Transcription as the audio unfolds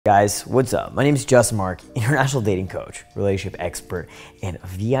Guys, what's up? My name is Just Marc, international dating coach, relationship expert, and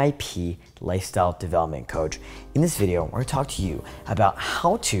VIP lifestyle development coach. In this video, we're going to talk to you about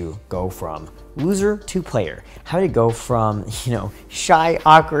how to go from loser to player, how to go from, shy,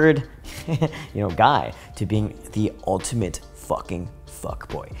 awkward, guy to being the ultimate fucking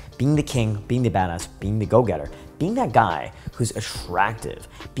fuckboy, being the king, being the badass, being the go-getter, being that guy who's attractive,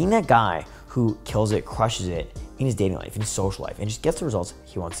 being that guy who kills it, crushes it in his dating life, in his social life, and just gets the results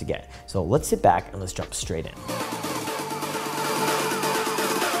he wants to get. So let's sit back and let's jump straight in.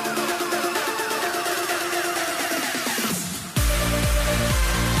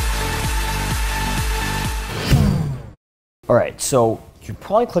 All right, so you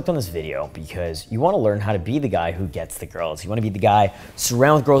probably clicked on this video because you want to learn how to be the guy who gets the girls. You want to be the guy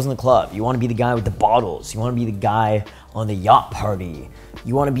surrounded with girls in the club. You want to be the guy with the bottles. You want to be the guy on the yacht party.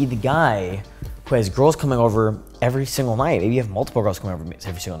 You want to be the guy who has girls coming over every single night. Maybe you have multiple girls coming over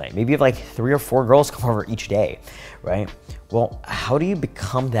every single night. Maybe you have like 3 or 4 girls come over each day, right? Well, how do you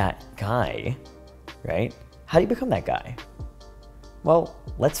become that guy, right? How do you become that guy? Well,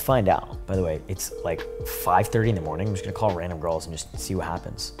 let's find out. By the way, it's like 5:30 in the morning. I'm just gonna call random girls and just see what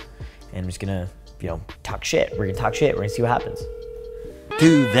happens. And I'm just gonna, talk shit. We're gonna talk shit. We're gonna see what happens.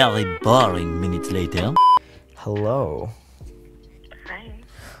 2 very boring minutes later. Hello. Hi.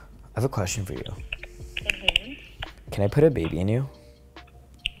 I have a question for you. Mm-hmm. Can I put a baby in you?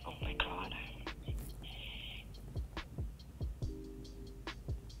 Oh my god.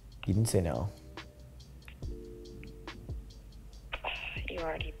 You didn't say no. You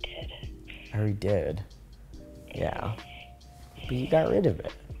already did. I already did. Yeah. But you got rid of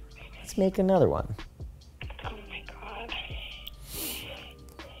it. Let's make another one. Oh my god.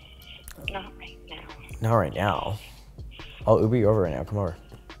 Not right now. Not right now. I'll Uber you over right now. Come over.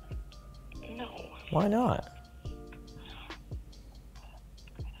 No. Why not?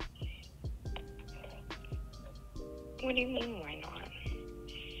 What do you mean, why not?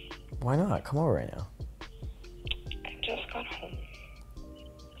 Why not? Come over right now. I just got home.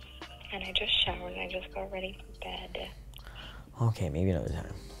 And I just showered and I just got ready for bed. Okay, maybe another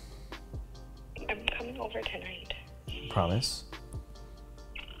time. I'm coming over tonight. Promise?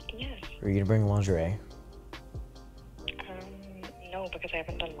 Yes. Are you gonna bring lingerie? No, because I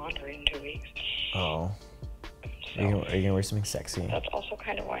haven't done laundry in 2 weeks. Oh. So Are you gonna wear something sexy? that's also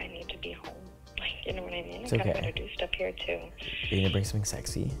kind of why I need to be home. Like, you know what I mean? It's I kind of okay. gotta do stuff here too. Are you gonna bring something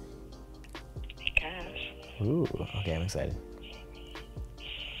sexy? I guess. Ooh, okay, I'm excited.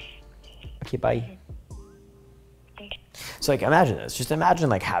 Okay, bye. So imagine this. Just imagine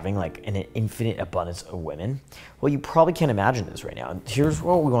having an infinite abundance of women. Well, you probably can't imagine this right now. And here's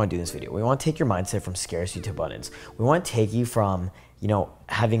what we want to do in this video. We want to take your mindset from scarcity to abundance. We want to take you from,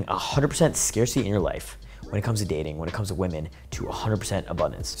 having 100% scarcity in your life when it comes to dating, when it comes to women, to 100%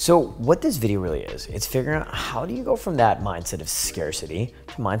 abundance. So what this video really is, it's figuring out how do you go from that mindset of scarcity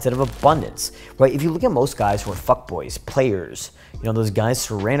to mindset of abundance, right? If you look at most guys who are fuckboys, players, those guys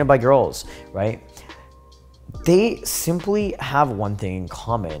surrounded by girls, right? They simply have one thing in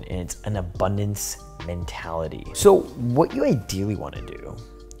common, and it's an abundance mentality. So what you ideally want to do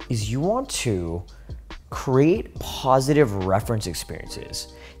is you want to create positive reference experiences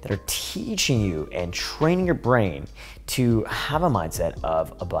that are teaching you and training your brain to have a mindset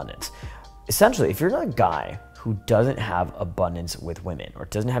of abundance. Essentially, if you're not a guy who doesn't have abundance with women, or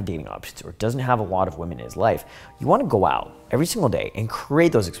doesn't have dating options, or doesn't have a lot of women in his life, you want to go out every single day and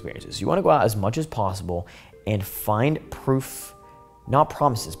create those experiences. You want to go out as much as possible and find proof, not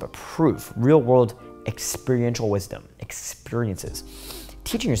promises, but proof, real world experiential wisdom, experiences,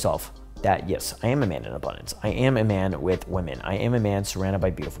 teaching yourself that yes, I am a man in abundance. I am a man with women. I am a man surrounded by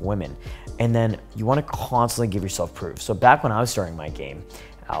beautiful women. And then you want to constantly give yourself proof. So back when I was starting my game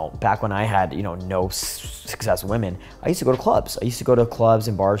out, back when I had, no success with women, I used to go to clubs. I used to go to clubs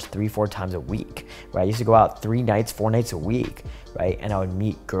and bars 3-4 times a week, right? I used to go out 3 nights, 4 nights a week, right? And I would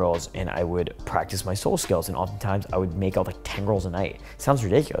meet girls and I would practice my social skills. And oftentimes I would make out like 10 girls a night. Sounds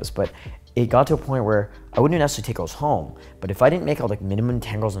ridiculous, but it got to a point where I wouldn't necessarily take girls home, but if I didn't make out like minimum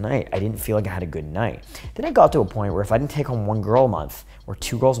 10 girls a night, I didn't feel like I had a good night. Then it got to a point where if I didn't take home 1 girl a month or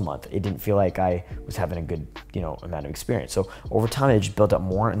 2 girls a month, it didn't feel like I was having a good, amount of experience. So over time, I just built up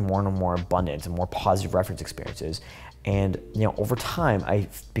more and more and more abundance and more positive reference experiences. And, over time, I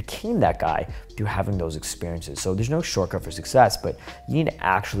became that guy through having those experiences. So there's no shortcut for success, but you need to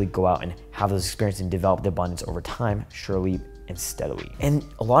actually go out and have those experiences and develop the abundance over time, surely and steadily. And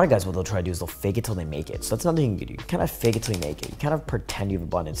a lot of guys, what they'll try to do is they'll fake it till they make it. So that's another thing you can do. You can kind of fake it till you make it. You kind of pretend you have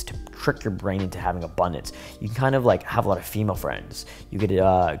abundance to trick your brain into having abundance. You can kind of like have a lot of female friends. You could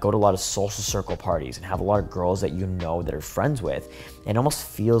go to a lot of social circle parties and have a lot of girls that you know that are friends with. and it almost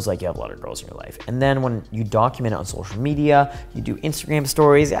feels like you have a lot of girls in your life. And then when you document it on social media, you do Instagram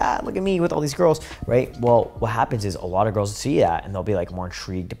stories, look at me with all these girls, right? Well, what happens is a lot of girls see that and they'll be like more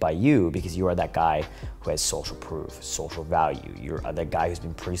intrigued by you because you are that guy who has social proof, social value. You're that guy who's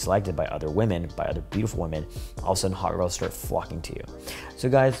been pre-selected by other women, by other beautiful women. All of a sudden, hot girls start flocking to you. So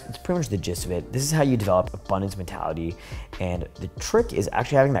guys, it's pretty much the gist of it. This is how you develop abundance mentality. And the trick is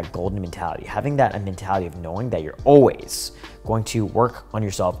actually having that golden mentality, having that mentality of knowing that you're always going to work on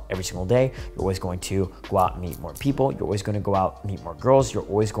yourself every single day. You're always going to go out and meet more people. You're always going to go out and meet more girls. You're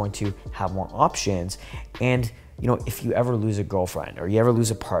always going to have more options. And you know, if you ever lose a girlfriend or you ever lose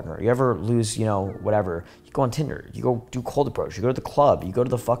a partner, you ever lose, you know, whatever, you go on Tinder, you go do cold approach, you go to the club, you go to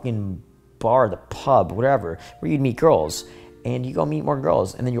the fucking bar, the pub, whatever, where you'd meet girls, and you go meet more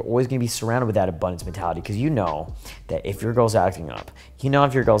girls, and then you're always gonna be surrounded with that abundance mentality because you know that if your girl's acting up, you know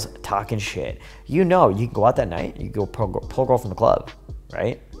if your girl's talking shit, you know you can go out that night, you can go pull a girl from the club,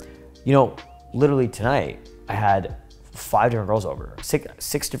 right? You know, literally tonight, I had 5 different girls over,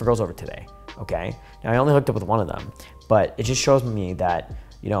 six different girls over today. Okay, now I only hooked up with one of them, but it just shows me that,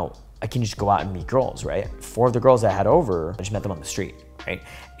 you know, I can just go out and meet girls, right? 4 of the girls that I had over, I just met them on the street, right?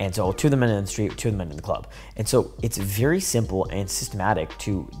 And so 2 of them in the street, 2 of them in the club. And so it's very simple and systematic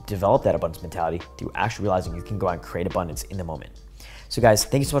to develop that abundance mentality, to actually realizing you can go out and create abundance in the moment. So guys,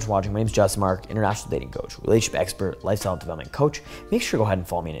 thank you so much for watching. My name is Justin Marc, international dating coach, relationship expert, lifestyle development coach. Make sure to go ahead and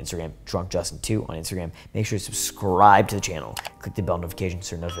follow me on Instagram, drunkjustin2 on Instagram. Make sure to subscribe to the channel. Click the bell notification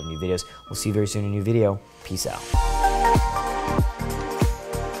so you're notified of new videos. We'll see you very soon in a new video. Peace out.